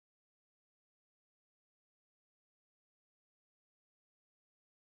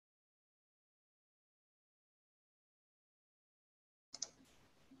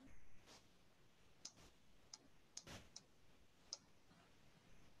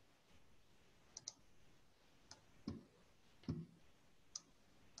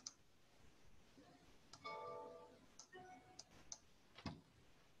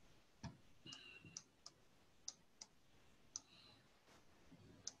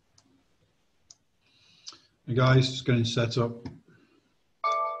Hey guys, just getting set up.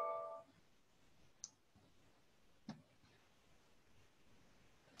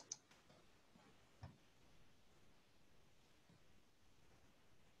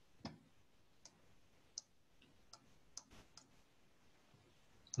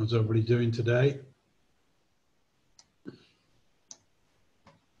 How's everybody doing today?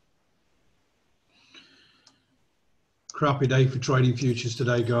 Crappy day for trading futures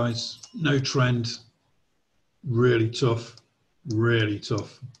today, guys. No trend. Really tough. Really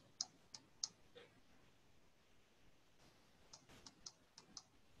tough.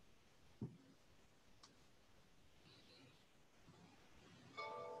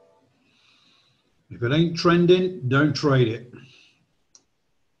 If it ain't trending, don't trade it.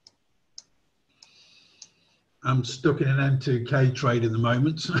 I'm stuck in an M2K trade at the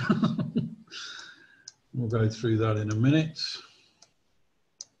moment. We'll go through that in a minute.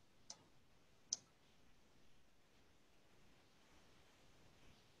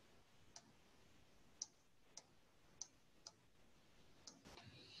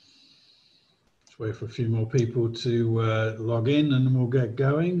 Just wait for a few more people to log in and then we'll get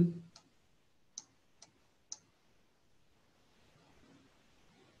going.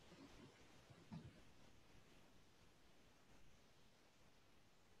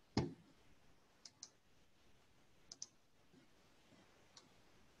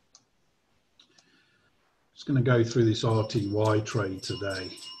 Just going to go through this RTY trade today,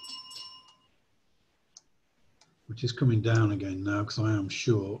 which is coming down again now because I am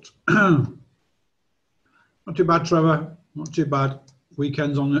short. Not too bad, Trevor. Not too bad.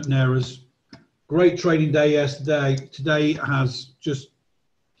 Weekends on Neras. Great trading day yesterday. Today has just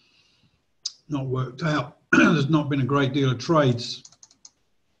not worked out. There's not been a great deal of trades.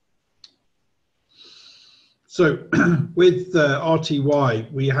 So with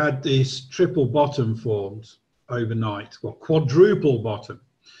RTY, we had this triple bottom formed overnight, well, quadruple bottom.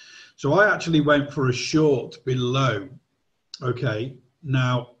 So I actually went for a short below. Okay,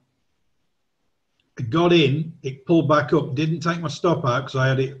 now it got in, it pulled back up, didn't take my stop out because I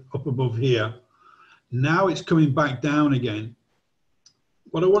had it up above here. Now it's coming back down again.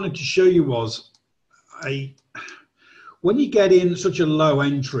 What I wanted to show you was when you get in such a low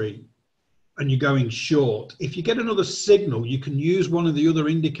entry, and you're going short, if you get another signal, you can use one of the other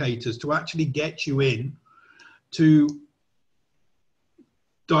indicators to actually get you in to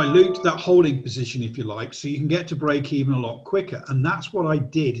dilute that holding position, if you like, so you can get to break even a lot quicker. And that's what I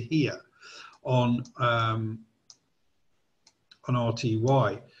did here on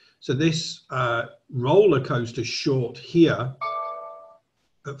RTY. So this roller coaster short here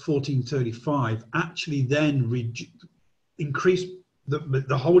at 1435 actually then increased.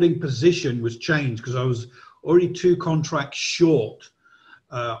 The holding position was changed because I was already 2 contracts short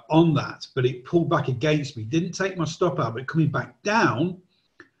on that, but it pulled back against me. Didn't take my stop out, but coming back down,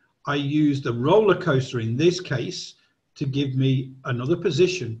 I used a roller coaster in this case to give me another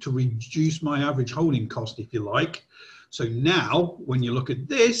position to reduce my average holding cost, if you like. So now, when you look at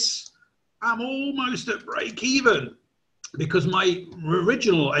this, I'm almost at break even because my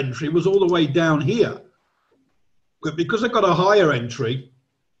original entry was all the way down here. But because I got a higher entry,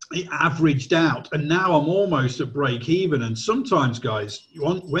 it averaged out, and now I'm almost at break even. And sometimes, guys,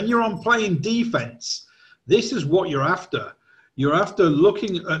 when you're on playing defense, this is what you're after. You're after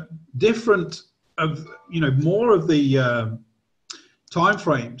looking at different more of the time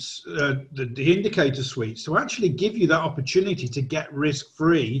frames, the indicator suites, to actually give you that opportunity to get risk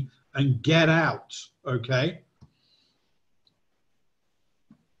free and get out. Okay.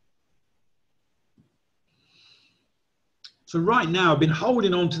 So right now, I've been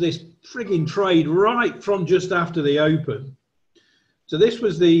holding on to this frigging trade right from just after the open. So this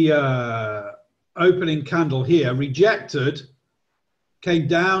was the opening candle here, rejected, came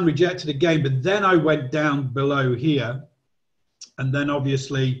down, rejected again, but then I went down below here. And then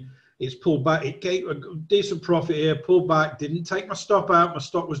obviously it's pulled back. It gave a decent profit here, pulled back, didn't take my stop out. My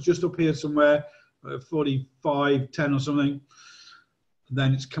stop was just up here somewhere, 45.10 or something.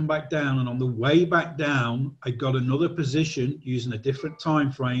 Then it's come back down, and on the way back down, I got another position using a different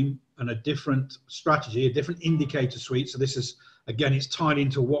time frame and a different strategy, a different indicator suite. So this is, again, it's tied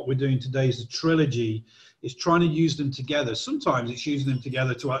into what we're doing today is the Trilogy. It's trying to use them together. Sometimes it's using them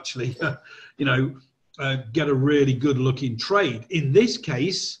together to actually, get a really good looking trade. In this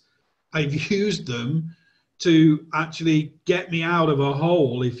case, I've used them to actually get me out of a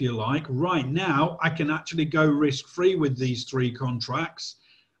hole, if you like. Right now, I can actually go risk-free with these 3 contracts,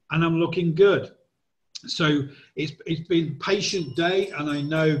 and I'm looking good. So it's been a patient day, and I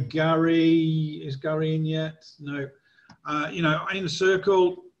know Gary, is Gary in yet? No. In the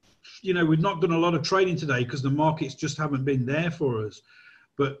circle, you know, we've not done a lot of trading today because the markets just haven't been there for us.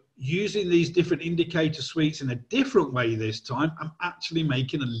 But using these different indicator suites in a different way this time, I'm actually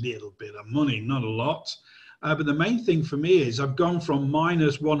making a little bit of money, not a lot. But the main thing for me is I've gone from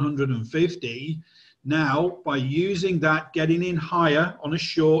minus 150 now by using that, getting in higher on a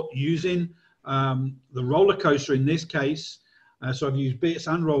short, using the roller coaster in this case. So I've used bits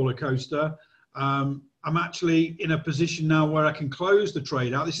and roller coaster. I'm actually in a position now where I can close the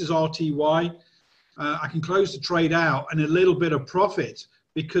trade out. This is RTY. I can close the trade out and a little bit of profit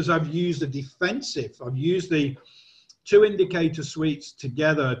because I've used a defensive. I've used the two indicator suites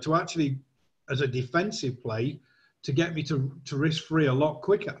together to actually, as a defensive play, to get me to risk free a lot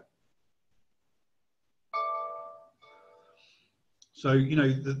quicker. So, you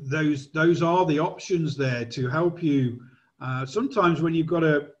know, those are the options there to help you. Sometimes when you've got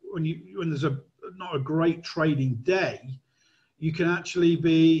when there's not a great trading day, you can actually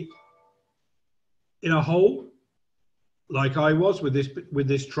be in a hole like I was with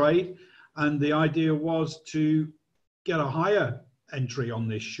this trade, and the idea was to get a higher entry on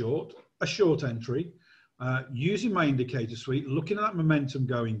this short, a short entry, using my indicator suite, looking at that momentum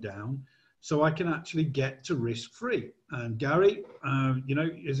going down, so I can actually get to risk free. And Gary, you know,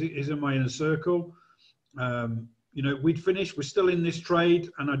 is in my inner circle. You know, we'd finished, we're still in this trade,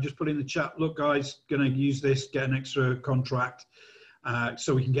 and I just put in the chat, look guys, gonna use this, get an extra contract,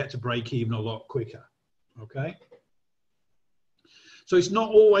 so we can get to break even a lot quicker, okay? So it's not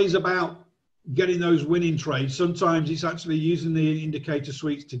always about getting those winning trades. Sometimes it's actually using the indicator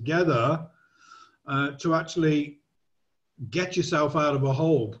suites together to actually get yourself out of a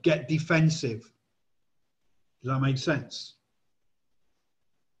hole, get defensive. Does that make sense?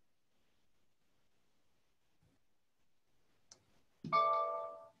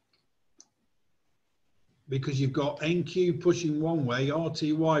 Because you've got NQ pushing one way,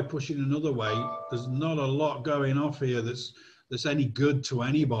 RTY pushing another way. There's not a lot going off here that's any good to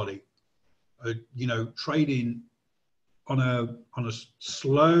anybody. You know, trading on a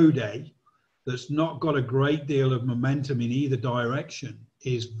slow day that's not got a great deal of momentum in either direction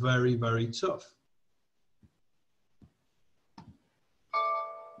is very, very tough.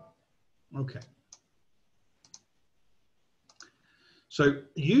 Okay. So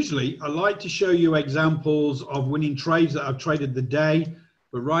usually I like to show you examples of winning trades that I've traded the day,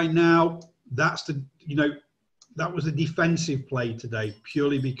 but right now that's the, you know, that was a defensive play today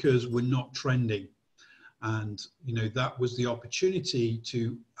purely because we're not trending. And, you know, that was the opportunity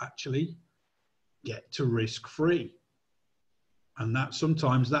to actually get to risk free. And that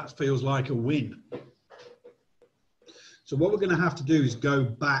sometimes that feels like a win. So what we're going to have to do is go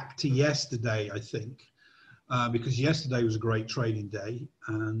back to yesterday, I think, because yesterday was a great trading day,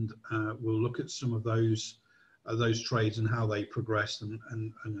 and we'll look at some of those trades and how they progressed and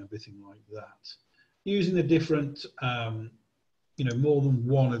everything like that, using the different, you know, more than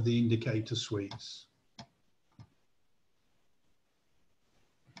one of the indicator suites.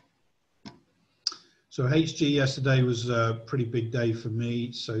 So HG yesterday was a pretty big day for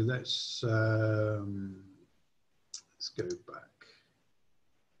me. So let's go back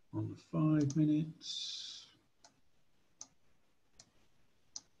on the 5 minutes.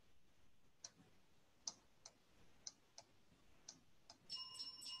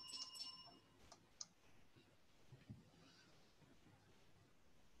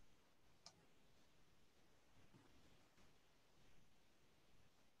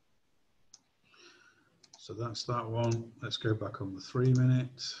 So that's that one. Let's go back on the 3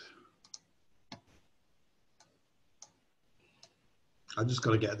 minute. I just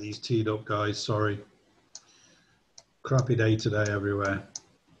got to get these teed up, guys. Sorry. Crappy day today everywhere.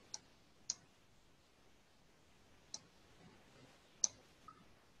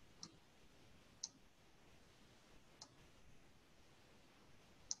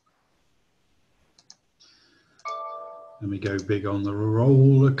 Let me go big on the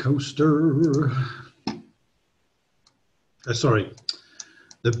roller coaster. Sorry,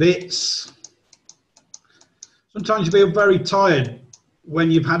 the bits. Sometimes you feel very tired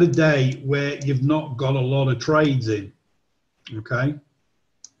when you've had a day where you've not got a lot of trades in, okay?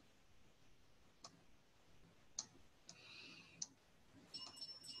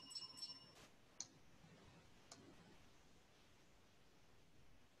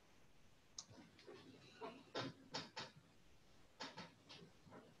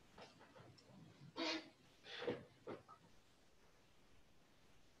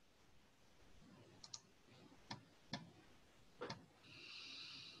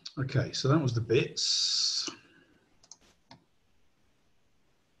 Okay, so that was the bits.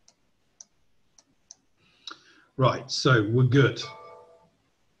 Right, so we're good.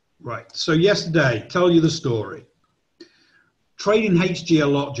 Right, so yesterday, tell you the story. Trading HG a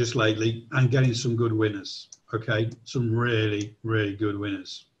lot just lately and getting some good winners, okay? Some really, really good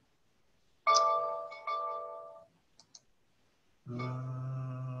winners.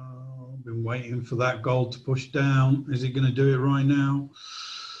 Been waiting for that gold to push down. Is it going to do it right now?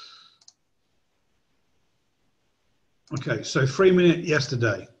 Okay, so 3 minute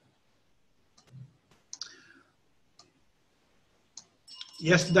yesterday.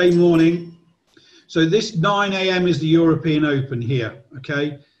 Yesterday morning, so this 9 a.m. is the European Open here,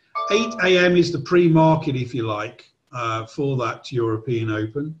 okay? 8 a.m. is the pre-market, if you like, for that European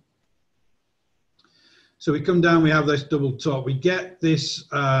Open. So we come down, we have this double top. We get this,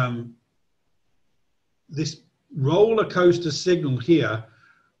 this roller coaster signal here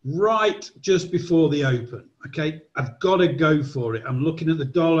right just before the open, okay? I've got to go for it. I'm looking at the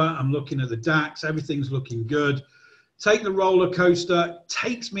dollar, I'm looking at the DAX, everything's looking good. Take the roller coaster,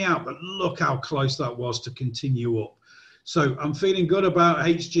 takes me out, but look how close that was to continue up. So I'm feeling good about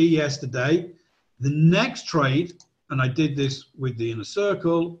HG yesterday. The next trade, and I did this with the inner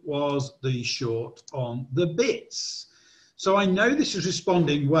circle, was the short on the bits. So I know this is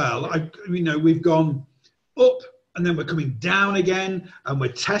responding well. We've gone up and then we're coming down again and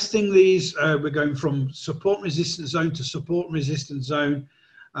we're testing these. We're going from support and resistance zone to support and resistance zone.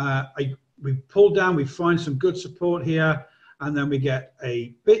 We pull down, we find some good support here, and then we get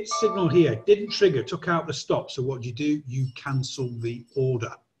a bit signal here. Didn't trigger, took out the stop. So what do? You cancel the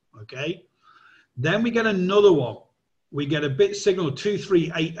order, okay? Then we get another one. We get a bit signal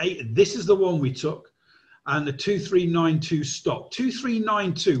 2388. This is the one we took, and the 2392 stop.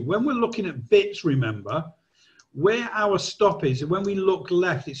 2392, when we're looking at bits, remember, where our stop is, and when we look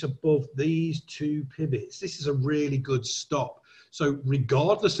left, it's above these two pivots. This is a really good stop. So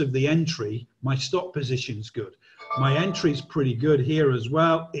regardless of the entry, my stop position's good. My entry's pretty good here as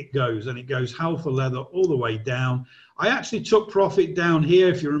well. It goes, and it goes hell for leather all the way down. I actually took profit down here,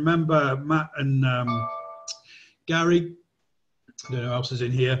 if you remember Matt and Gary. I don't know who else is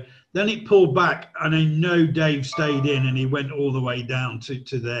in here. Then it pulled back, and I know Dave stayed in, and he went all the way down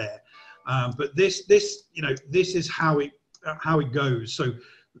to there. But this is how it goes. So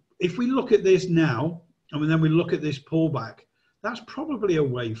if we look at this now, and then we look at this pullback, that's probably a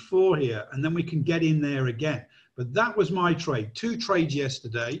wave 4 here, and then we can get in there again. But that was my trade. 2 trades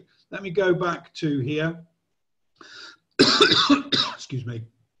yesterday. Let me go back to here. Excuse me.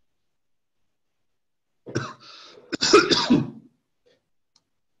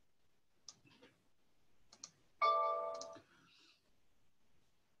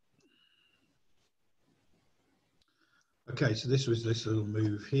 Okay, so this was this little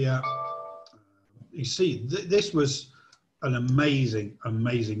move here. You see, this was an amazing,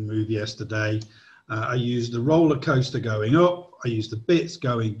 amazing move yesterday. I used the roller coaster going up. I used the bits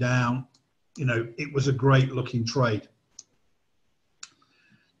going down. You know, it was a great looking trade.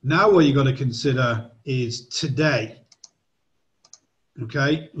 Now what you got to consider is today.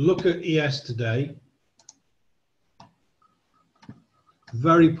 Okay, look at ES today.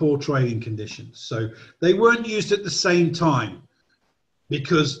 Very poor trading conditions. So they weren't used at the same time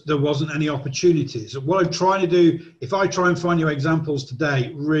because there wasn't any opportunities. What I'm trying to do, if I try and find you examples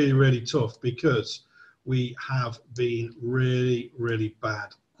today, really, really tough because we have been really, really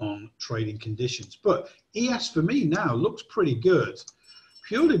bad on trading conditions. But ES for me now looks pretty good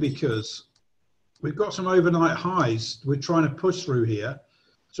purely because we've got some overnight highs we're trying to push through here.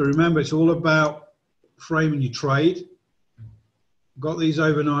 So remember, it's all about framing your trade. Got these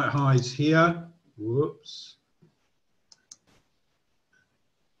overnight highs here. Whoops.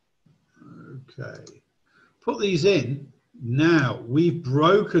 Okay. Put these in. Now, we've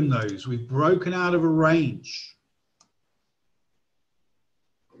broken those. We've broken out of a range.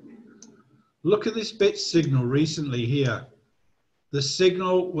 Look at this bit signal recently here. The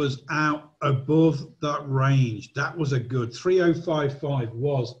signal was out above that range. That was a good 3055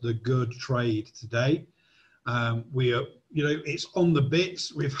 was the good trade today. We are, you know, it's on the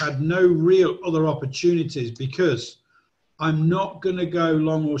bits. We've had no real other opportunities because I'm not going to go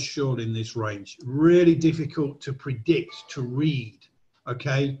long or short in this range. Really difficult to predict, to read.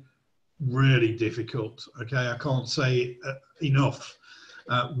 Okay, really difficult. Okay, I can't say it enough.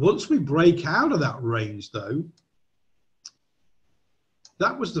 Once we break out of that range, though.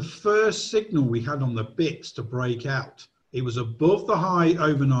 That was the first signal we had on the bits to break out. It was above the high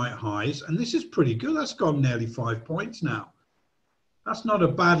overnight highs, and this is pretty good. That's gone nearly 5 points now. That's not a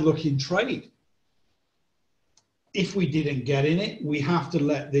bad looking trade. If we didn't get in it, we have to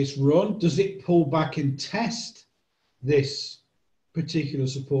let this run. Does it pull back and test this particular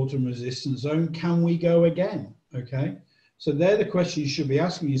support and resistance zone? Can we go again? Okay. So they're the questions you should be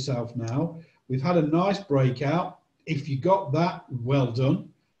asking yourself now. We've had a nice breakout. If you got that, well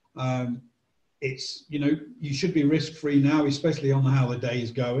done. It's, you know, you should be risk-free now, especially on how the day is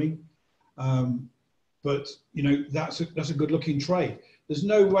going. But, you know, that's a good-looking trade. There's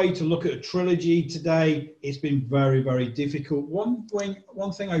no way to look at a Trilogy today. It's been very, very difficult. One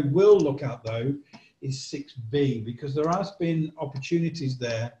thing I will look at, though, is 6B, because there has been opportunities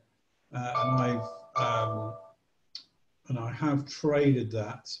there, and I have traded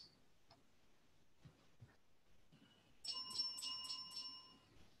that.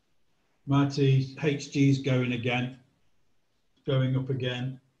 Matty, HG is going again, going up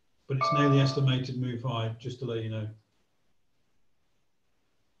again, but it's near the estimated move high, just to let you know.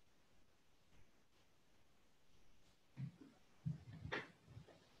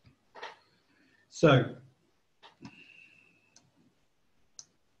 So,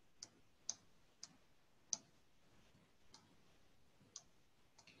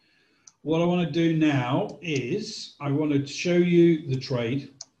 what I want to do now is I want to show you the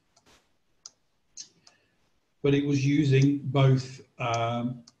trade, but it was using both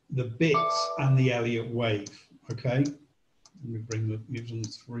the bits and the Elliottwave. Okay, let me bring the news on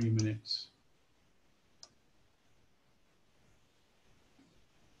 3 minutes.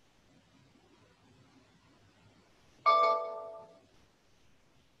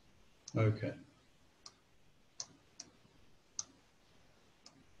 Okay.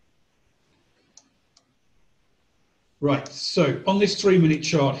 Right, so on this 3 minute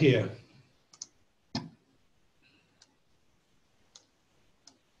chart here,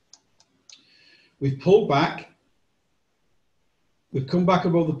 we've pulled back, we've come back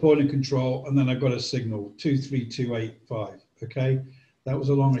above the point of control, and then I've got a signal, 23285, okay? That was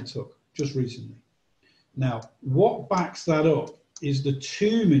how long it took, just recently. Now, what backs that up is the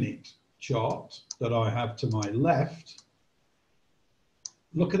 2 minute chart that I have to my left.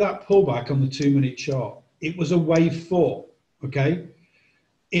 Look at that pullback on the 2 minute chart. It was a wave 4, okay?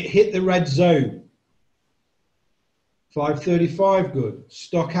 It hit the red zone. 535 good.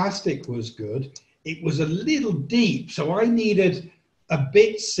 Stochastic was good. It was a little deep, so I needed a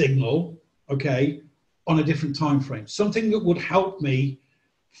bit signal, okay, on a different time frame. Something that would help me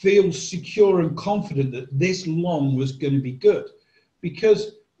feel secure and confident that this long was going to be good.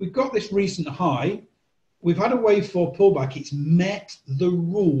 Because we've got this recent high. We've had a wave 4 pullback. It's met the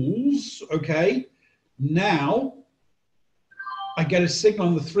rules, okay? Now, I get a signal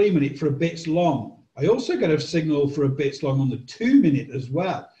on the 3 minute for a bits long. I also get a signal for a bits long on the 2 minute as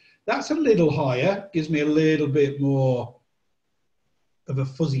well. That's a little higher, gives me a little bit more of a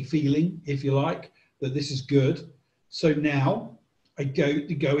fuzzy feeling, if you like, that this is good. So now I go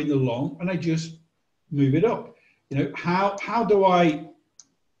in the long and I just move it up. You know, how do I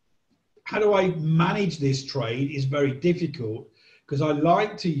manage this trade is very difficult, because I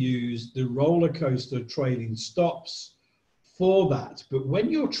like to use the roller coaster trading stops for that. But when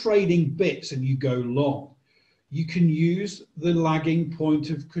you're trading bits and you go long, you can use the lagging point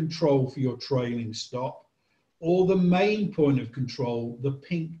of control for your trailing stop, or the main point of control, the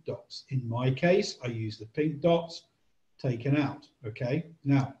pink dots. In my case, I use the pink dots taken out, okay?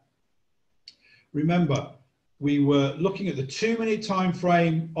 Now, remember, we were looking at the 2 minute time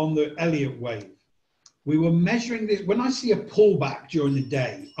frame on the Elliottwave. We were measuring this. When I see a pullback during the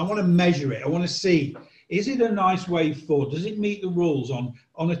day, I want to measure it. I want to see, is it a nice wave 4? Does it meet the rules on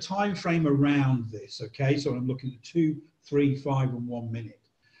a time frame around this? Okay, so I'm looking at 2, 3, 5, and 1 minute.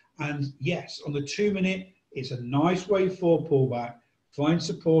 And yes, on the 2 minute, it's a nice wave 4 pullback. Find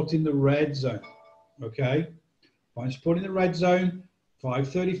support in the red zone. Okay, find support in the red zone.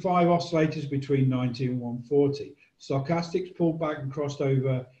 535 oscillators between 90 and 140. Stochastics pulled back and crossed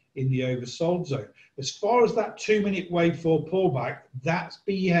over in the oversold zone. As far as that 2 minute wave 4 pullback, that's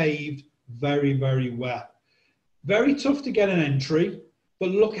behaved very, very well. Very tough to get an entry, but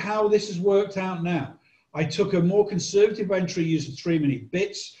look how this has worked out now. I took a more conservative entry using 3 minute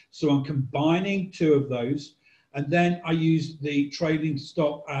bits, so I'm combining 2 of those, and then I used the trailing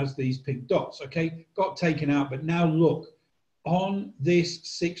stop as these pink dots. Okay, got taken out, but now look, on this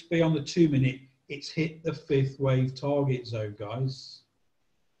 6B on the 2 minute, it's hit the 5th wave target zone, guys.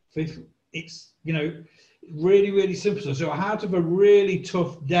 Fifth, it's, you know, really, really simple. So out of a really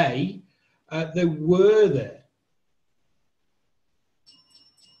tough day, they were there.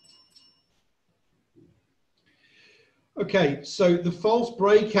 Okay, so the false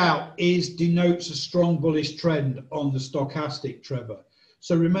breakout denotes a strong bullish trend on the stochastic, Trevor.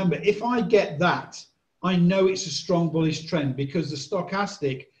 So remember, if I get that, I know it's a strong bullish trend, because the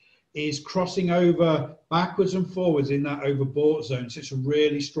stochastic is crossing over backwards and forwards in that overbought zone. So it's a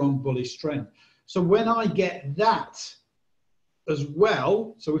really strong bullish trend. So when I get that, as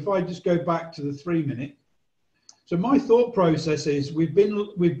well. So if I just go back to the 3 minute. So my thought process is we've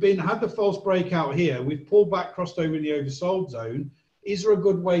had the false breakout here. We've pulled back, crossed over in the oversold zone. Is there a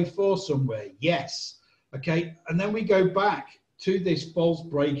good way for somewhere? Yes. Okay. And then we go back to this false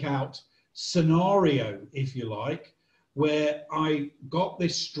breakout scenario, if you like, where I got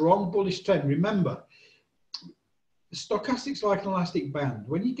this strong bullish trend. Remember, stochastic's like an elastic band.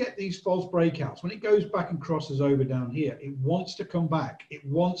 When you get these false breakouts, when it goes back and crosses over down here, it wants to come back. It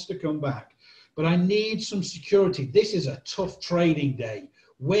wants to come back. But I need some security. This is a tough trading day.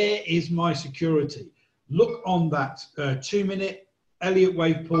 Where is my security? Look on that 2 minute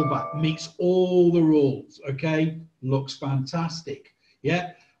Elliottwave pullback. Meets all the rules, okay? Looks fantastic.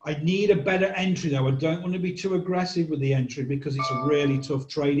 Yeah, I need a better entry though. I don't want to be too aggressive with the entry because it's a really tough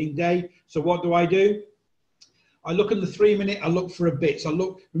trading day. So what do? I look at the 3 minute, I look for a bits.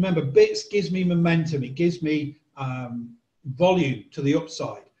 Remember, bits gives me momentum. It gives me volume to the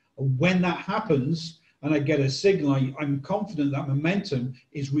upside. And when that happens and I get a signal, I'm confident that momentum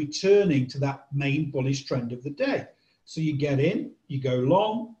is returning to that main bullish trend of the day. So you get in, you go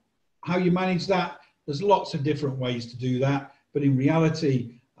long. How you manage that, there's lots of different ways to do that. But in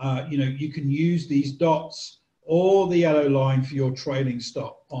reality, you can use these dots or the yellow line for your trailing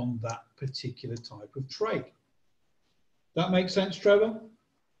stop on that particular type of trade. That makes sense, Trevor?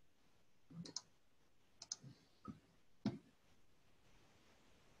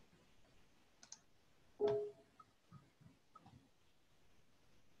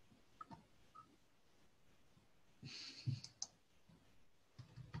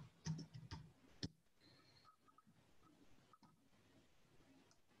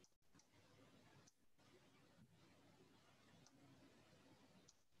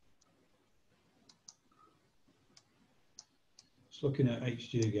 Just looking at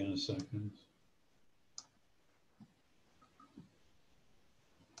HG again a second.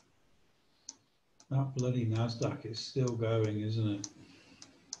 That bloody NASDAQ is still going, isn't it?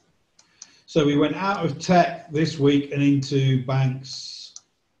 So we went out of tech this week and into banks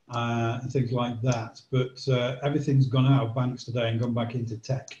and things like that. But everything's gone out of banks today and gone back into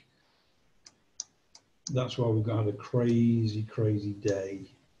tech. That's why we've got a crazy, crazy day.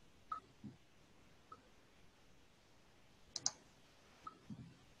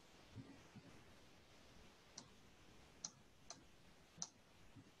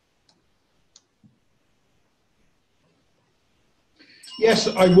 Yes,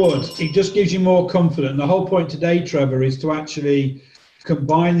 I would. It just gives you more confidence. The whole point today, Trevor, is to actually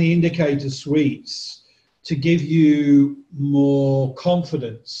combine the indicator suites to give you more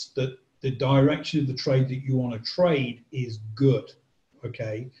confidence that the direction of the trade that you want to trade is good.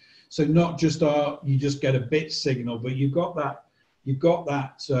 Okay, so not just you just get a bit signal, but you've got that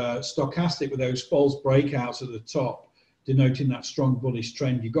stochastic with those false breakouts at the top, denoting that strong bullish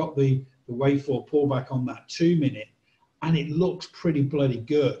trend. You've got the wave 4 pullback on that 2 minute. And it looks pretty bloody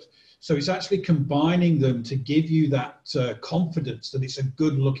good. So it's actually combining them to give you that confidence that it's a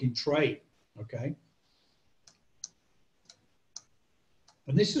good looking trade, okay?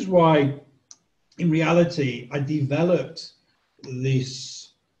 And this is why, in reality, I developed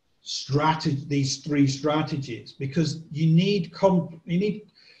this strategy, these 3 strategies, because you need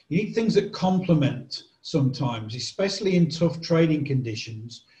things that complement sometimes, especially in tough trading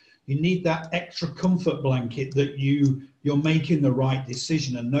conditions. You need that extra comfort blanket that you're making the right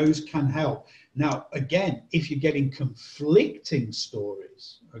decision, and those can help. Now, again, if you're getting conflicting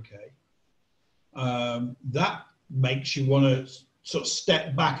stories, okay, that makes you want to sort of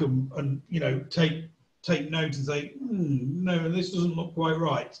step back and take note and say, no, this doesn't look quite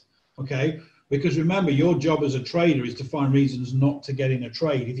right, okay? Because remember, your job as a trader is to find reasons not to get in a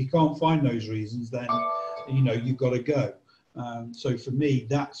trade. If you can't find those reasons, then you've got to go. So for me,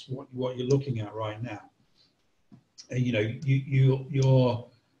 that's what you're looking at right now. You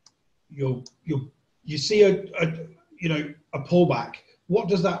see a pullback. What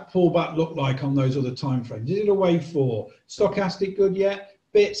does that pullback look like on those other time frames? Is it a wave 4? Stochastic good yet?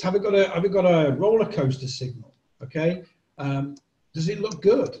 Bits, have it got a roller coaster signal? Okay. Does it look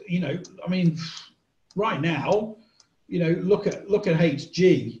good? I mean, right now, look at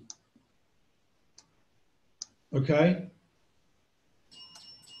HG. Okay.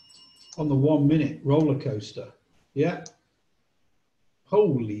 On the 1 minute roller coaster. Yeah.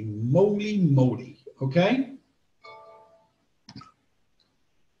 Holy moly. Okay.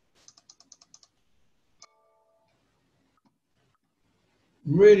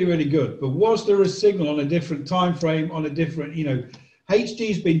 Really, really good. But was there a signal on a different time frame, on a different,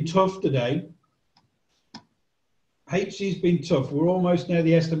 HG's been tough today. HG's been tough. We're almost near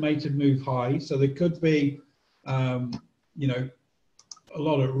the estimated move high. So there could be, you know, a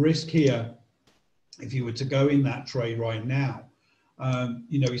lot at risk here if you were to go in that trade right now.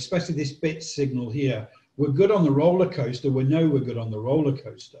 You know, especially this bit signal here. We're good on the roller coaster. We know we're good on the roller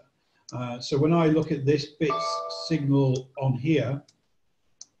coaster. So when I look at this bit signal on here,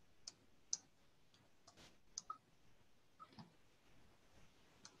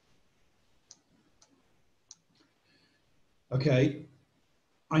 okay,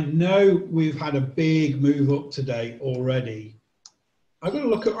 I know we've had a big move up today already. I'm going to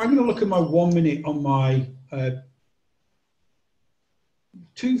look at my 1 minute on my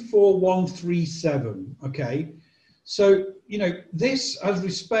 24137. Okay, so you know this has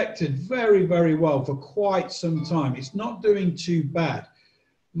respected very, very well for quite some time. It's not doing too bad.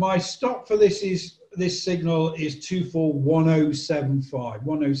 My stop for this signal is 24175.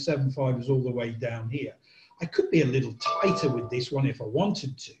 1075 is all the way down here. I could be a little tighter with this one if I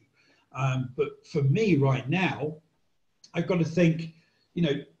wanted to, but for me right now, I've got to think, you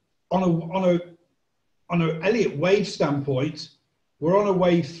know, on a Elliott wave standpoint, we're on a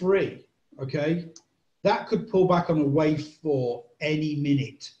wave 3. Okay, that could pull back on a wave 4 any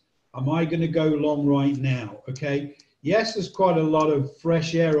minute. Am I going to go long right now? Okay, yes, there's quite a lot of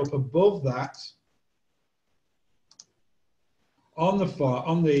fresh air up above that on the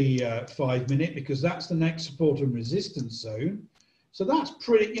 5 minute, because that's the next support and resistance zone. So that's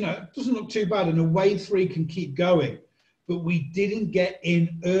pretty, you know, it doesn't look too bad, and a wave 3 can keep going. But we didn't get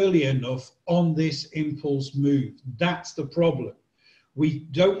in early enough on this impulse move. That's the problem. We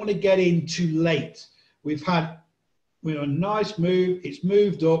don't want to get in too late. We've had, you know, a nice move. It's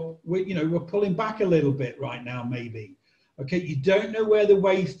moved up. We're pulling back a little bit right now, maybe. Okay, you don't know where the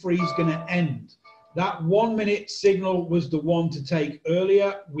wave 3 is going to end. That 1 minute signal was the one to take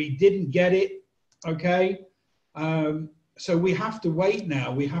earlier. We didn't get it. Okay, so we have to wait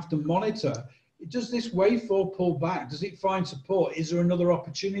now. We have to monitor. Does this wave 4 pull back? Does it find support? Is there another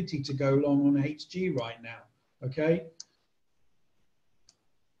opportunity to go long on HG right now? Okay.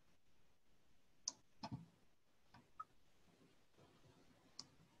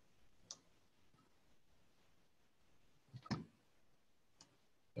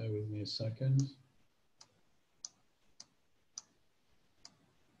 Bear with me a second.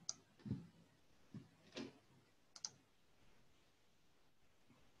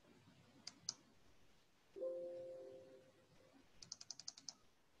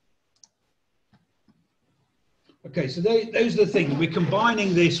 Okay, so those are the things. We're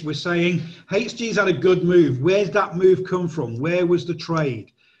combining this. We're saying HG's had a good move. Where's that move come from? Where was the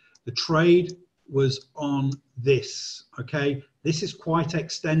trade? The trade was on this. Okay, this is quite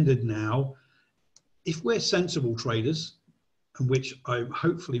extended now. If we're sensible traders, and which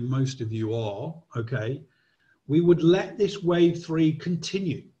hopefully most of you are, okay, we would let this wave 3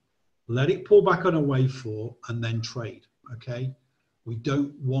 continue. Let it pull back on a wave 4 and then trade. Okay. We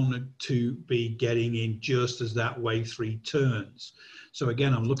don't want to be getting in just as that wave 3 turns. So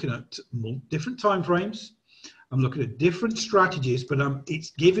again, I'm looking at different time frames. I'm looking at different strategies, but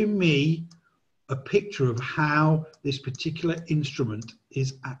it's giving me a picture of how this particular instrument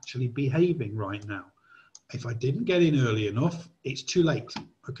is actually behaving right now. If I didn't get in early enough, it's too late.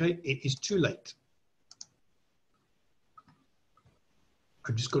 Okay, it is too late.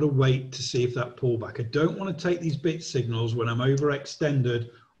 I've just got to wait to see if that pullback. I don't want to take these bit signals when I'm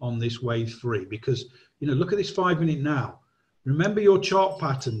overextended on this wave 3, because, you know, look at this 5 minute now. Remember your chart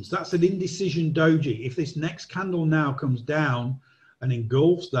patterns. That's an indecision doji. If this next candle now comes down and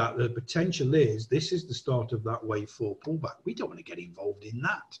engulfs that, the potential is this is the start of that wave 4 pullback. We don't want to get involved in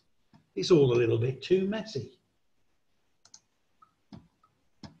that. It's all a little bit too messy.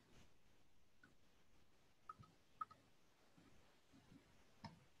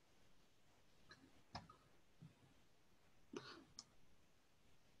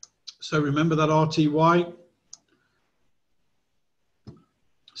 So remember that RTY?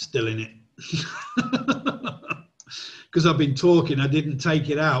 Still in it. Because I've been talking, I didn't take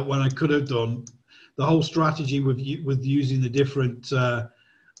it out when I could have done. The whole strategy with using the different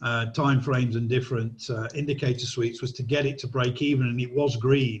time frames and different indicator suites was to get it to break even, and it was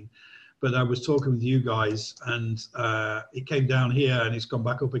green. But I was talking with you guys, and it came down here, and it's gone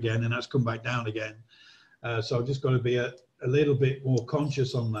back up again, and that's come back down again. So I've just got to be a little bit more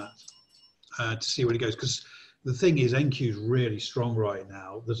conscious on that to see where it goes. Because the thing is, NQ is really strong right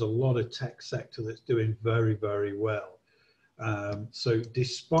now. There's a lot of tech sector that's doing very, very well. So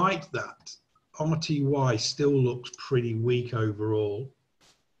despite that, RTY still looks pretty weak overall.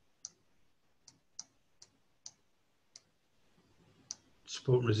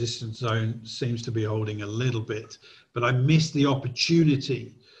 Support and resistance zone seems to be holding a little bit, but I missed the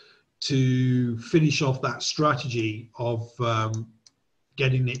opportunity to finish off that strategy of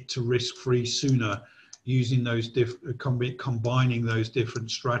getting it to risk-free sooner, using those combining those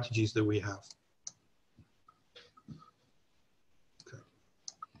different strategies that we have. Okay.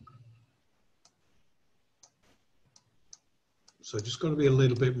 So just got to be a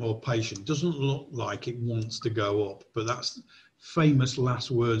little bit more patient. It doesn't look like it wants to go up, but that's famous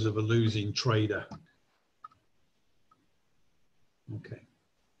last words of a losing trader. Okay.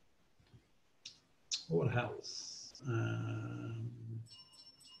 What else?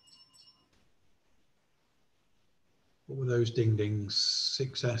 What were those ding dings?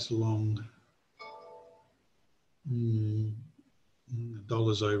 6S long. The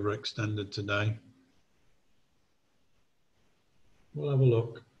dollar's overextended today. We'll have a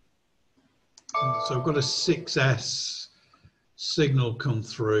look. So I've got a 6S signal come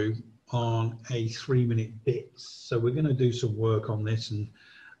through on a 3-minute bits. So we're going to do some work on this and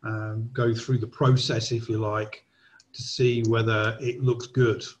go through the process, if you like, to see whether it looks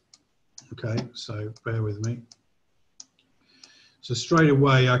good. Okay, so bear with me. So straight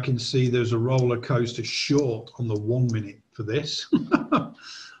away, I can see there's a roller coaster short on the 1 minute for this.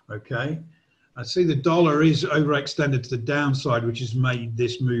 Okay, I see the dollar is overextended to the downside, which has made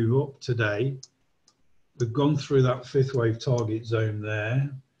this move up today. We've gone through that 5th wave target zone there.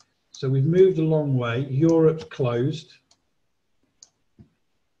 So we've moved a long way. Europe's closed.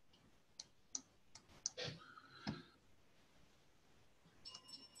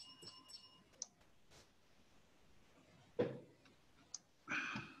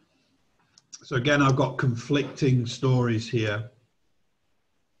 So again, I've got conflicting stories here.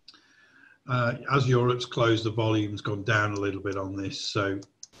 As Europe's closed, the volume's gone down a little bit on this. So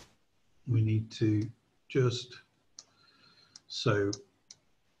we need to just, so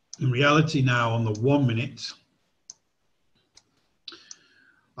in reality now on the 1 minute,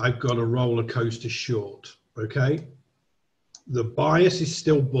 I've got a roller coaster short, okay? The bias is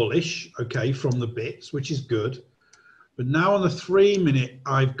still bullish, okay, from the bits, which is good. But now on the 3 minute,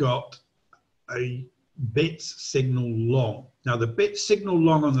 I've got a bits signal long. Now the bits signal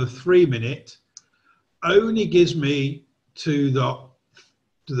long on the 3 minute only gives me to the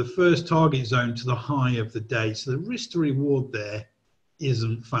first target zone, to the high of the day. So the risk to reward there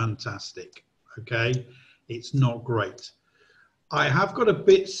isn't fantastic, okay? It's not great. I have got a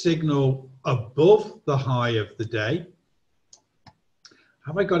bit signal above the high of the day.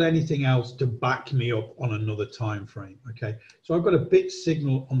 Have I got anything else to back me up on another time frame? Okay, so I've got a bit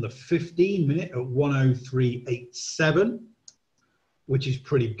signal on the 15 minute at 103.87, which is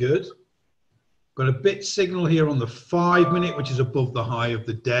pretty good. Got a bit signal here on the 5 minute, which is above the high of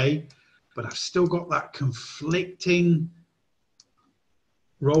the day, but I've still got that conflicting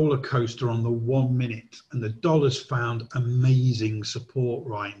roller coaster on the 1 minute, and the dollar's found amazing support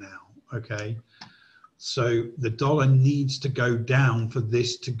right now, okay? So the dollar needs to go down for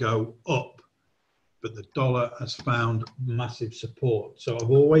this to go up, but the dollar has found massive support. So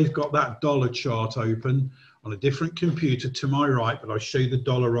I've always got that dollar chart open on a different computer to my right, but I'll show you the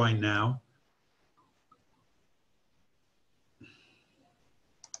dollar right now.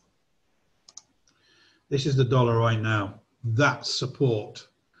 This is the dollar right now. That's support.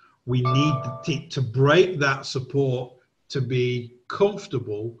 We need to break that support to be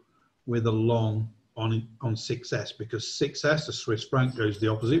comfortable with a long on 6S, because 6S, the Swiss franc, goes the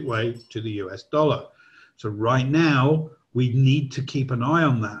opposite way to the US dollar. So right now, we need to keep an eye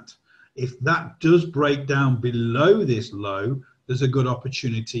on that. If that does break down below this low, there's a good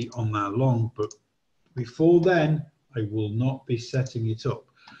opportunity on that long. But before then, I will not be setting it up.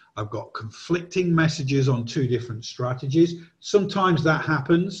 I've got conflicting messages on 2 different strategies. Sometimes that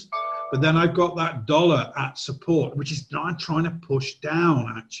happens, but then I've got that dollar at support, which is not trying to push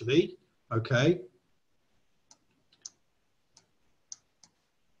down, actually, okay?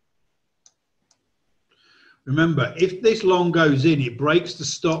 Remember, if this long goes in, it breaks the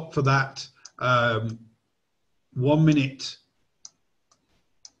stop for that 1 minute.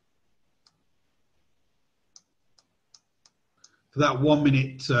 For that 1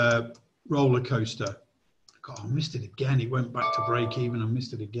 minute roller coaster. God, I missed it again. It went back to break even. I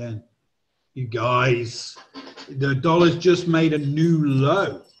missed it again. You guys, the dollar's just made a new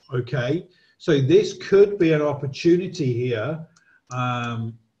low, okay? So this could be an opportunity here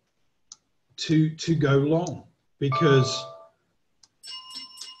to go long, because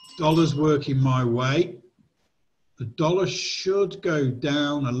dollar's working my way. The dollar should go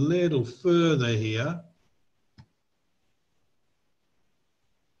down a little further here.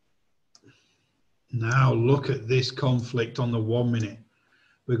 Now look at this conflict on the 1 minute.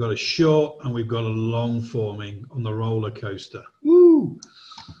 We've got a short and we've got a long forming on the roller coaster. Woo!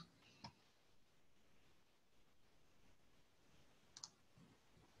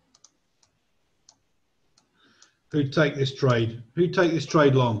 Who'd take this trade? Who'd take this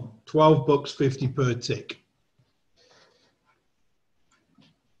trade long? 12 bucks 50 per tick.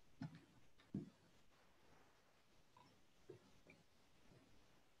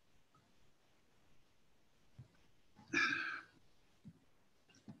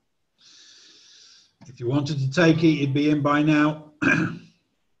 If you wanted to take it, you'd be in by now.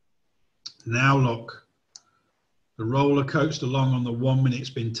 Now look, the roller coaster along on the 1 minute's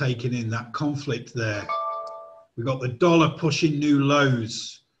been taken in, that conflict there. We've got the dollar pushing new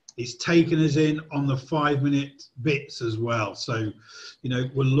lows. It's taken us in on the 5 minute bits as well. So, you know,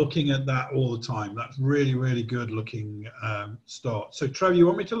 we're looking at that all the time. That's really, really good looking start. So Trevor, you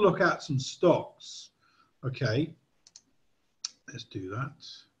want me to look at some stocks? Okay, let's do that.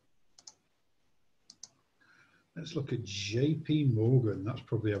 Let's look at JP Morgan. That's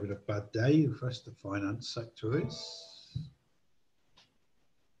probably having a bad day. The rest of the finance sector is.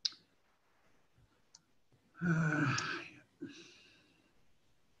 Not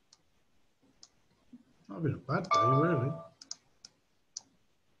having a bad day, really.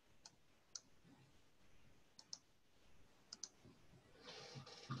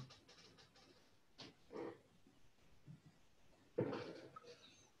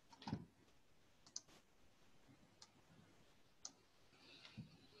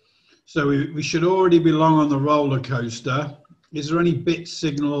 So we should already be long on the roller coaster. Is there any bit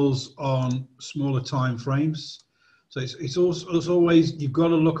signals on smaller time frames? So it's always, you've got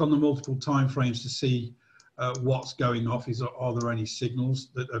to look on the multiple time frames to see what's going off. Are there any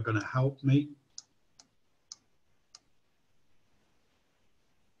signals that are going to help me?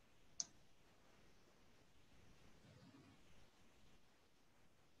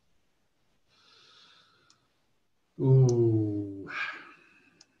 Ooh.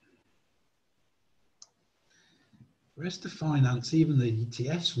 The rest of finance, even the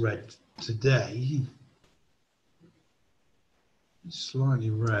ETS red today. It's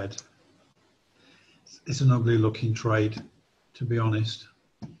slightly red. It's an ugly looking trade, to be honest.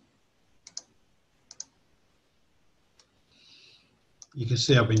 You can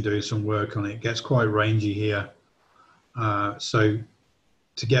see I've been doing some work on it. It gets quite rangy here. So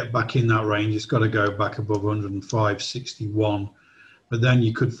to get back in that range, it's got to go back above 105.61. But then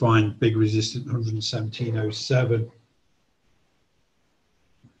you could find big resistance 117.07.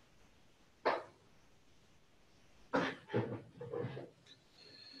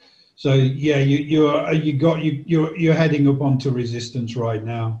 So yeah, you're heading up onto resistance right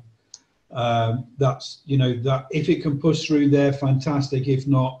now. That's, you know, that if it can push through there, fantastic. If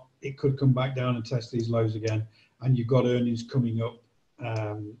not, it could come back down and test these lows again. And you've got earnings coming up,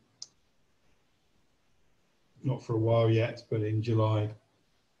 not for a while yet, but in July.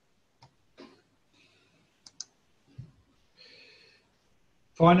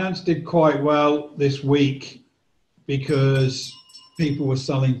 Finance did quite well this week because people were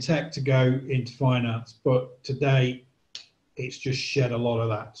selling tech to go into finance, but today it's just shed a lot of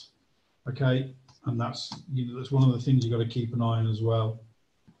that. Okay, and that's, you know, that's one of the things you've got to keep an eye on as well.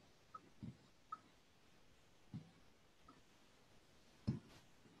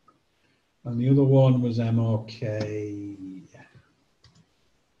 And the other one was MRK.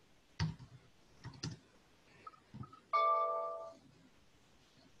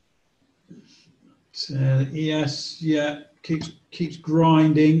 ES, yeah, keeps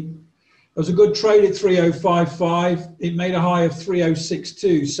grinding. It was a good trade at 3055. It made a high of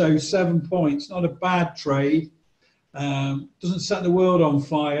 3062, so 7 points. Not a bad trade. Doesn't set the world on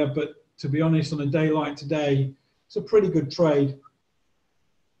fire, but to be honest, on a day like today, it's a pretty good trade.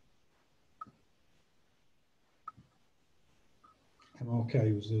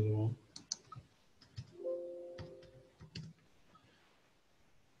 MRK was the other one.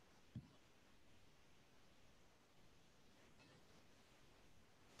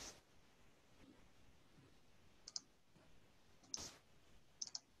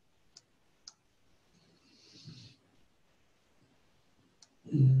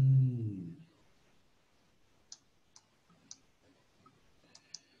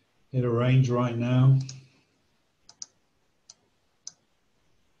 Hit a range right now.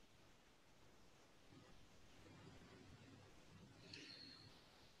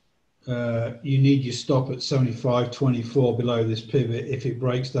 You need your stop at 75.24 below this pivot. If it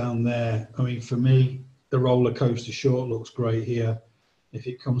breaks down there, I mean, for me, the roller coaster short looks great here. If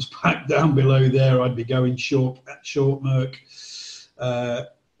it comes back down below there, I'd be going short at short Merc.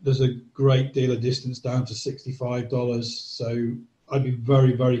 There's a great deal of distance down to $65, so I'd be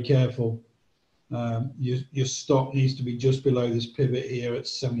very, very careful. Your stop needs to be just below this pivot here at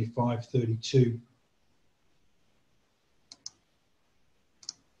 75.32.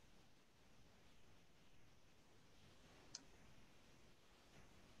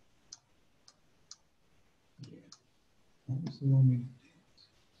 What was the one we did?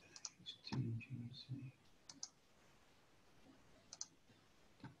 TGC.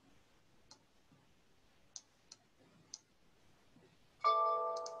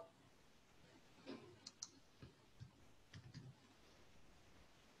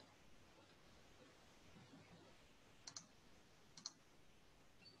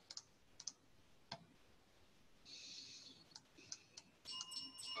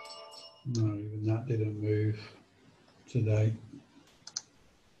 No, even that didn't move today.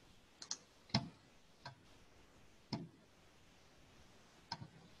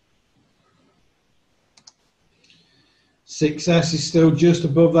 Success is still just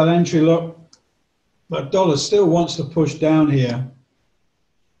above that entry. Look, that dollar still wants to push down here.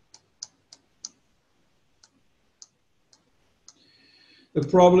 The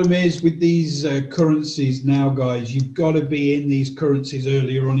problem is with these currencies now, guys, you've got to be in these currencies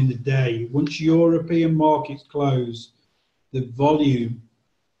earlier on in the day. Once European markets close, the volume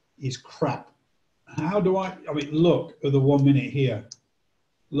is crap. How do I mean, look at the 1 minute here.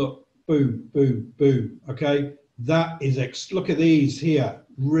 Look, boom, boom, boom, okay? That is, look at these here,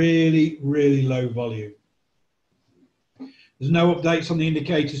 really, really low volume. There's no updates on the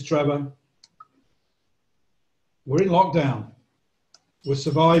indicators, Trevor. We're in lockdown. We're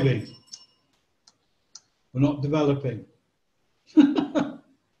surviving. We're not developing.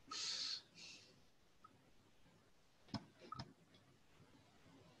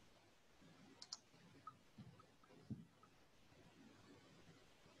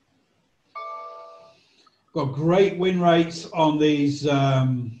 Got great win rates on these,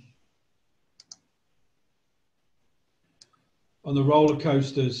 on the roller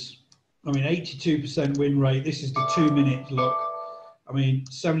coasters. I mean, 82% win rate. This is the 2 minute look. I mean,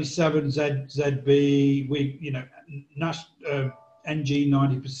 77 ZB, we, you know, NG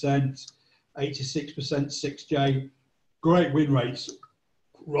 90%, 86% 6J. Great win rates,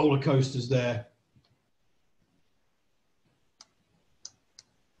 roller coasters there.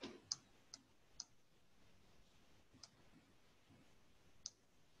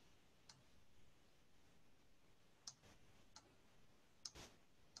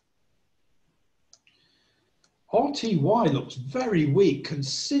 RTY looks very weak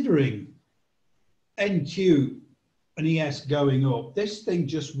considering NQ and ES going up. This thing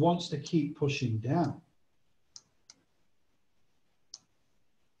just wants to keep pushing down.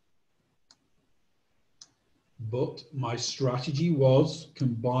 But my strategy was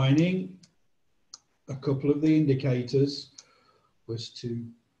combining a couple of the indicators was to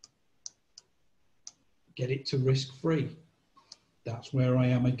get it to risk-free. That's where I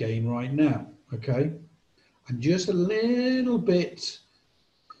am again right now, okay? And just a little bit,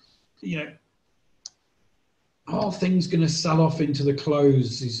 you know, are things going to sell off into the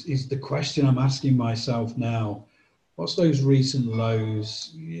close is the question I'm asking myself now. What's those recent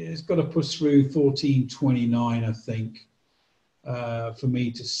lows? Yeah, it's got to push through 1429, I think, for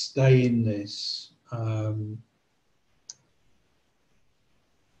me to stay in this.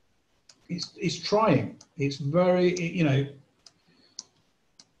 It's trying. It's very, you know,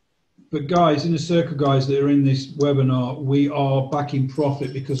 but guys, in the circle, guys that are in this webinar, we are back in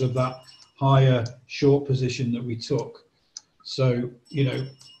profit because of that higher short position that we took. So, you know,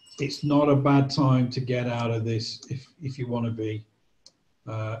 it's not a bad time to get out of this if you want to be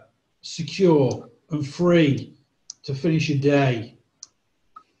secure and free to finish your day.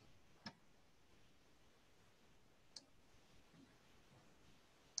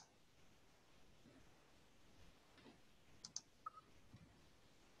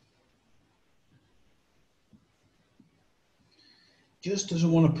 Just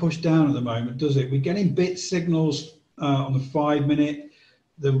doesn't want to push down at the moment, does it? We're getting bit signals on the 5 minute.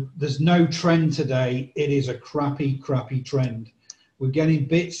 There's no trend today. It is a crappy, crappy trend. We're getting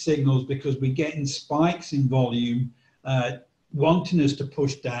bit signals because we're getting spikes in volume, wanting us to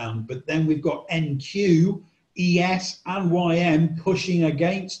push down. But then we've got NQ, ES, and YM pushing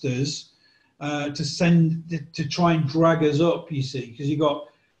against us to try and drag us up. You see, because you've got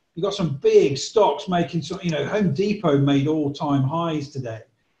some big stocks making some. You know, Home Depot made all-time highs today.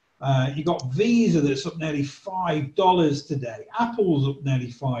 You got Visa that's up nearly $5 today. Apple's up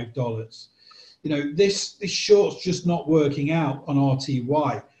nearly $5. You know, this short's just not working out on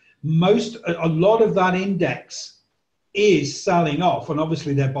RTY. A lot of that index is selling off, and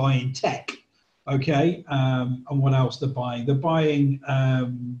obviously they're buying tech. Okay, and what else they're buying? They're buying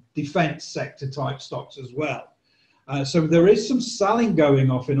defense sector type stocks as well. So there is some selling going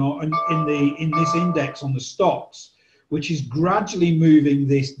off in this index on the stocks, which is gradually moving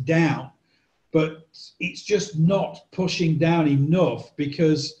this down, but it's just not pushing down enough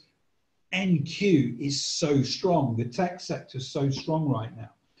because NQ is so strong. The tech sector is so strong right now.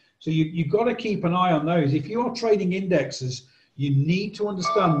 So you've got to keep an eye on those. If you are trading indexes, you need to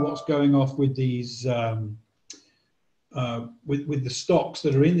understand what's going off with these, with the stocks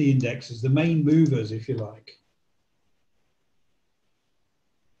that are in the indexes, the main movers, if you like.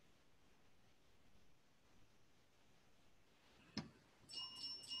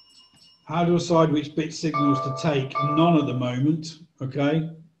 How to decide which bit signals to take? None at the moment, okay?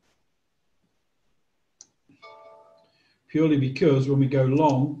 Purely because when we go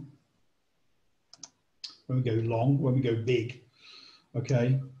long, when we go big,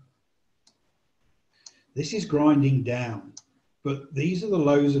 okay, this is grinding down, but these are the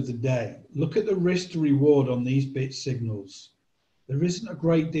lows of the day. Look at the risk to reward on these bit signals. There isn't a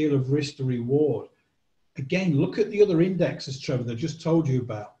great deal of risk to reward. Again, look at the other indexes, Trevor, that I just told you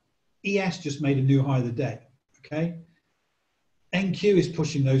about. ES just made a new high of the day, okay? NQ is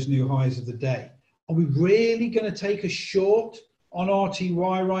pushing those new highs of the day. Are we really going to take a short on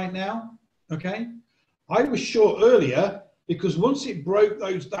RTY right now? Okay. I was short earlier because once it broke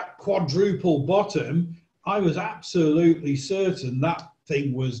that quadruple bottom, I was absolutely certain that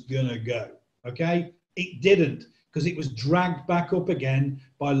thing was going to go. Okay. It didn't, because it was dragged back up again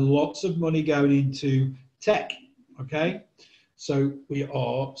by lots of money going into tech. Okay. So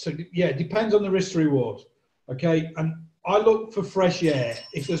yeah, it depends on the risk to reward. Okay. And I look for fresh air.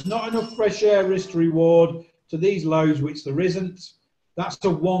 If there's not enough fresh air risk to reward to these lows, which there isn't, that's a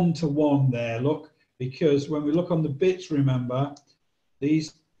 1-to-1 there, look, because when we look on the bits, remember,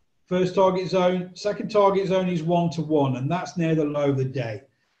 these first target zone, second target zone is 1-to-1, and that's near the low of the day.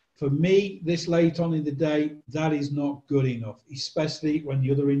 For me, this late on in the day, that is not good enough, especially when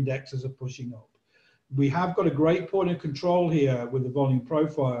the other indexes are pushing up. We have got a great point of control here with the volume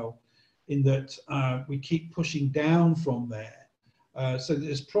profile, in that we keep pushing down from there. So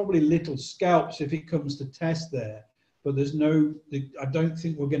there's probably little scalps if it comes to test there, but there's no, I don't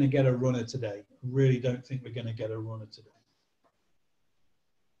think we're going to get a runner today. I really don't think we're going to get a runner today.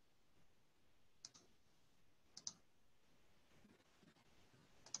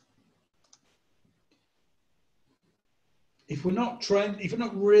 If we're not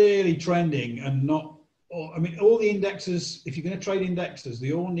really trending and not, I mean, all the indexes, if you're going to trade indexes,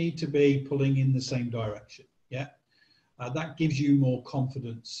 they all need to be pulling in the same direction. Yeah, that gives you more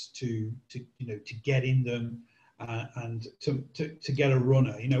confidence to get in them and to get a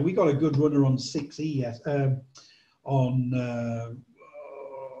runner. You know, we got a good runner on 6E. Oh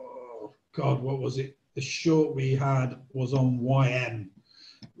God, what was it? The short we had was on YM.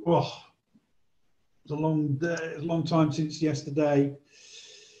 Oh, it was a long day, a long time since yesterday.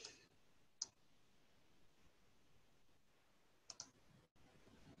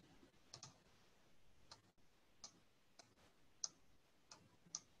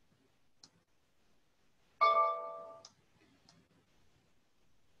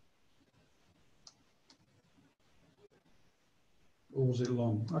 Or was it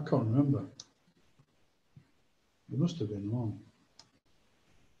long? I can't remember. It must have been long.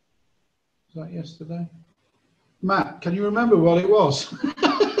 Was that yesterday? Matt, can you remember what it was?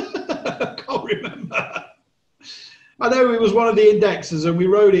 I can't remember. I know it was one of the indexes and we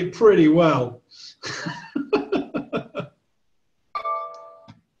wrote it pretty well.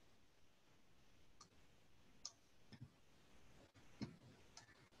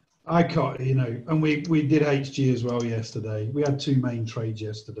 I can't, you know, and we did HG as well yesterday. We had two main trades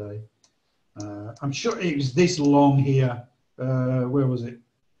yesterday. I'm sure it was this long here. Where was it?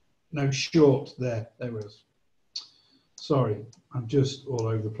 No, short there. There it was. Sorry, I'm just all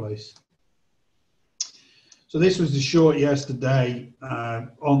over the place. So this was the short yesterday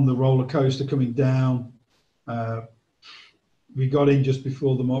on the roller coaster coming down. We got in just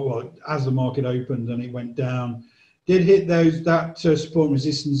before the market, well, as the market opened, and it went down. Did hit that support and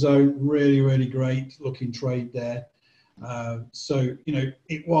resistance zone. Really, really great looking trade there. So, you know,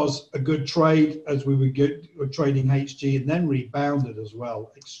 it was a good trade as we were trading HG, and then rebounded as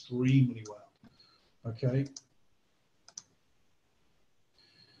well, extremely well. Okay.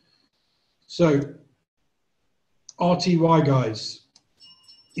 So RTY, guys,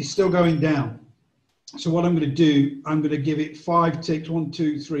 is still going down. So what I'm going to do, I'm going to give it 5 ticks, 1,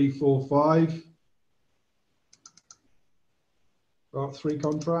 2, 3, 4, 5. Got 3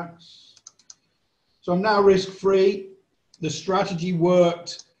 contracts. So I'm now risk-free. The strategy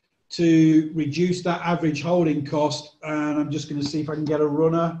worked to reduce that average holding cost, and I'm just going to see if I can get a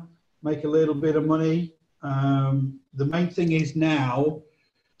runner, make a little bit of money. The main thing is now,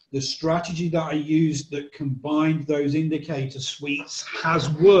 the strategy that I used that combined those indicator suites has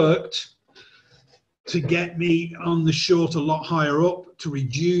worked to get me on the short a lot higher up, to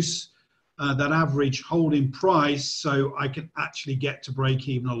reduce that average holding price so I can actually get to break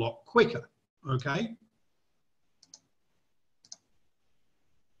even a lot quicker, okay?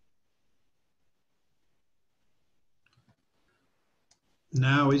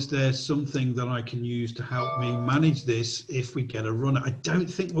 Now, is there something that I can use to help me manage this if we get a runner? I don't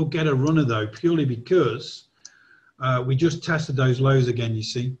think we'll get a runner though, purely because we just tested those lows again, you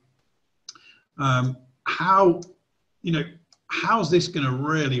see. How's this going to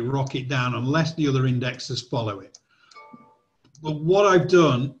really rock it down unless the other indexes follow it? Well, what I've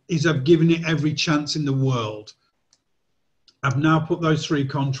done is I've given it every chance in the world. I've now put those 3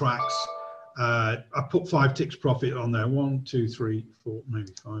 contracts. I put 5 ticks profit on there. 1, 2, 3, 4,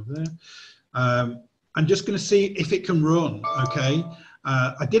 maybe 5 there. I'm just going to see if it can run. Okay.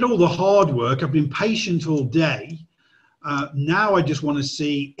 I did all the hard work. I've been patient all day. Now I just want to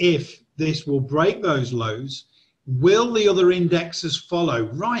see if this will break those lows. Will the other indexes follow?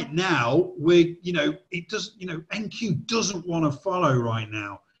 Right now, NQ doesn't want to follow right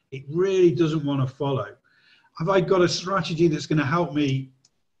now. It really doesn't want to follow. Have I got a strategy that's going to help me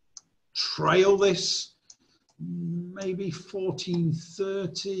trail this? Maybe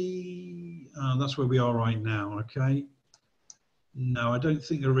 1430. That's where we are right now. Okay. No, I don't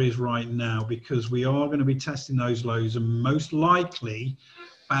think there is right now, because we are going to be testing those lows and most likely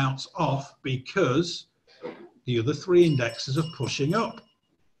bounce off because the other 3 indexes are pushing up.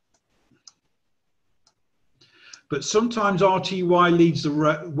 But sometimes RTY leads the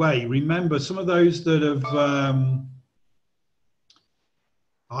way. Remember, some of those that have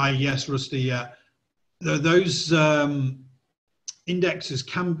yes, Rusty, yeah. Those indexes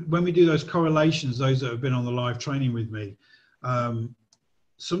can, when we do those correlations, those that have been on the live training with me,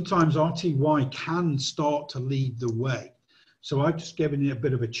 sometimes RTY can start to lead the way. So I've just given it a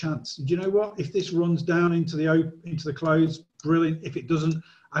bit of a chance. Do you know what? If this runs down into the close, brilliant. If it doesn't,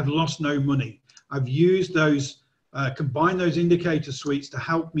 I've lost no money. I've used those, combined those indicator suites to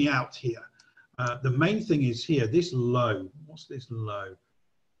help me out here. The main thing is here, this low. What's this low?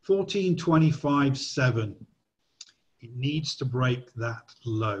 1425.7. It needs to break that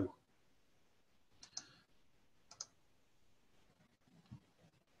low.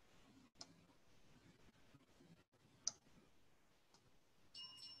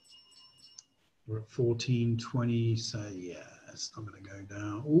 We're at 1420, so yeah, it's not going to go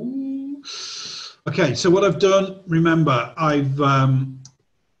down. Ooh. Okay, so what I've done, remember, I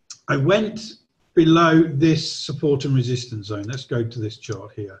went below this support and resistance zone. Let's go to this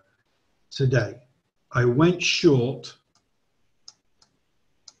chart here. Today, I went short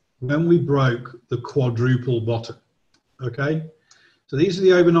when we broke the quadruple bottom. Okay, so these are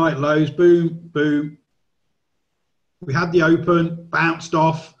the overnight lows. Boom, boom. We had the open, bounced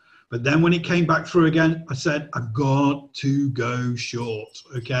off. But then when it came back through again, I said, I've got to go short,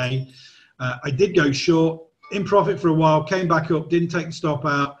 okay? I did go short, in profit for a while, came back up, didn't take the stop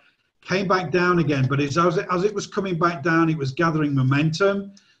out, came back down again. But as it was coming back down, it was gathering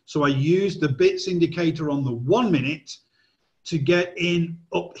momentum. So I used the bits indicator on the 1 minute to get in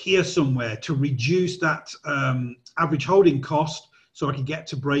up here somewhere to reduce that average holding cost so I could get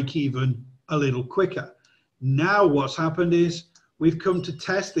to break even a little quicker. Now what's happened is, we've come to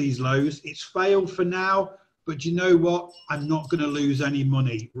test these lows. It's failed for now, but you know what? I'm not going to lose any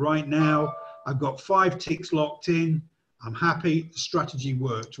money. Right now, I've got 5 ticks locked in. I'm happy. The strategy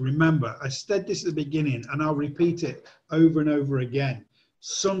worked. Remember, I said this at the beginning, and I'll repeat it over and over again.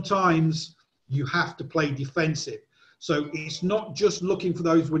 Sometimes you have to play defensive. So it's not just looking for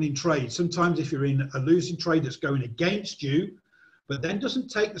those winning trades. Sometimes if you're in a losing trade that's going against you, but then doesn't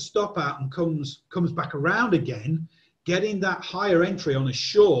take the stop out and comes back around again, getting that higher entry on a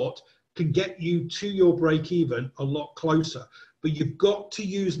short can get you to your break even a lot closer. But you've got to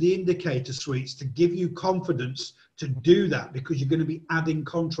use the indicator suites to give you confidence to do that, because you're going to be adding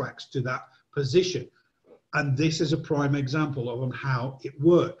contracts to that position. And this is a prime example of how it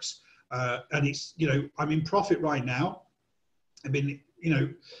works. And it's, I'm in profit right now. I mean,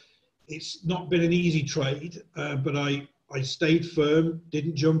 it's not been an easy trade, but I stayed firm,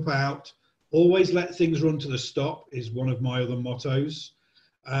 didn't jump out. Always let things run to the stop is one of my other mottos.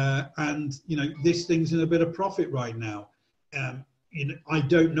 And, this thing's in a bit of profit right now. I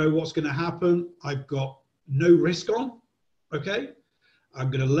don't know what's going to happen. I've got no risk on, okay? I'm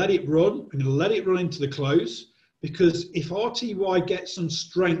going to let it run. I'm going to let it run into the close, because if RTY gets some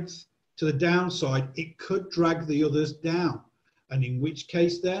strength to the downside, it could drag the others down. And in which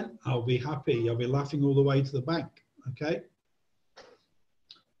case then, I'll be happy. I'll be laughing all the way to the bank, okay?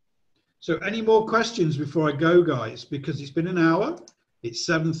 So any more questions before I go, guys? Because it's been an hour. It's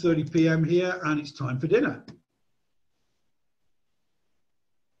 7:30 p.m. here, and it's time for dinner.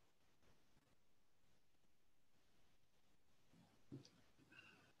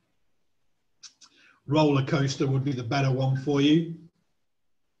 roller coaster would be the better one for you.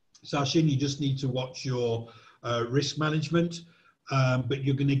 Sachin, you just need to watch your risk management, but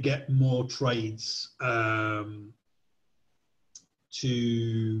you're going to get more trades to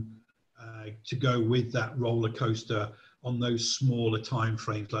go with that roller coaster on those smaller time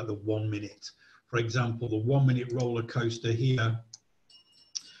frames, like the 1 minute. For example, the 1 minute roller coaster here,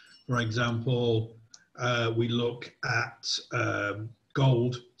 for example, we look at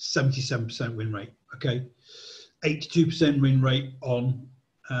gold, 77% win rate, okay? 82% win rate on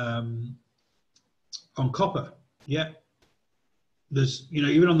copper, yeah. There's, you know,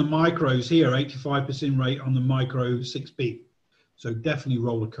 even on the micros here, 85% rate on the micro 6B. So definitely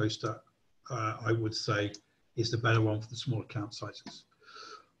roller coaster, I would say, is the better one for the small account sizes.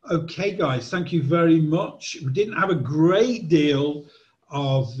 Okay, guys, thank you very much. We didn't have a great deal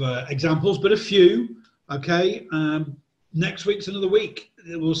of examples, but a few. Okay, next week's another week.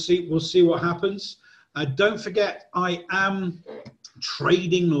 We'll see what happens. Don't forget, I am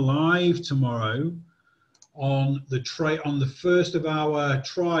trading live tomorrow on the first of our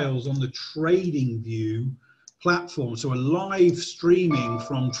trials on the TradingView platform. So a live streaming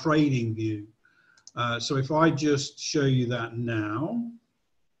from TradingView. So if I just show you that now.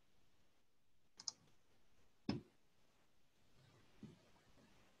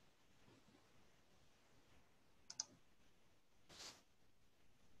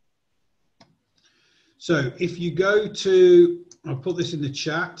 So if you go to, I'll put this in the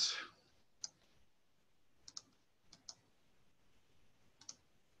chat.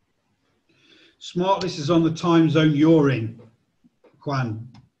 Smartlist is on the time zone you're in, Juan.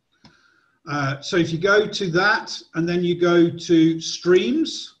 So if you go to that and then you go to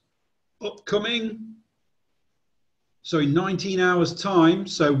streams, upcoming, so in 19 hours time,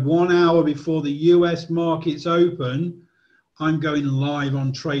 so 1 hour before the US markets open, I'm going live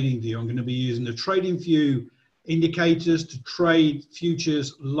on TradingView. I'm going to be using the TradingView indicators to trade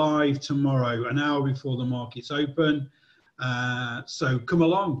futures live tomorrow, an hour before the markets open. So come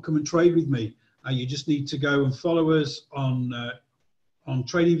along, come and trade with me. You just need to go and follow us on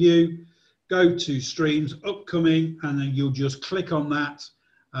TradingView, go to streams, upcoming, and then you'll just click on that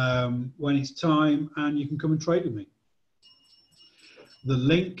when it's time, and you can come and trade with me. The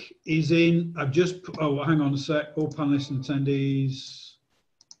link is in, I've just, oh, hang on a sec, all panelists and attendees,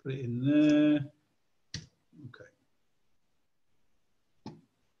 put it in there. Okay.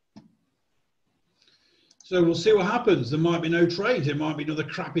 So we'll see what happens. There might be no trades. It might be another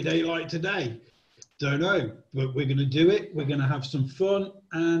crappy day like today. Don't know, but we're going to do it. We're going to have some fun,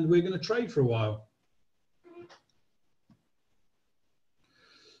 and we're going to trade for a while.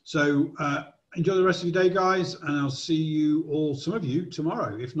 So enjoy the rest of your day, guys, and I'll see you all, some of you,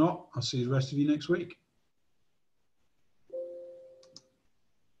 tomorrow. If not, I'll see the rest of you next week.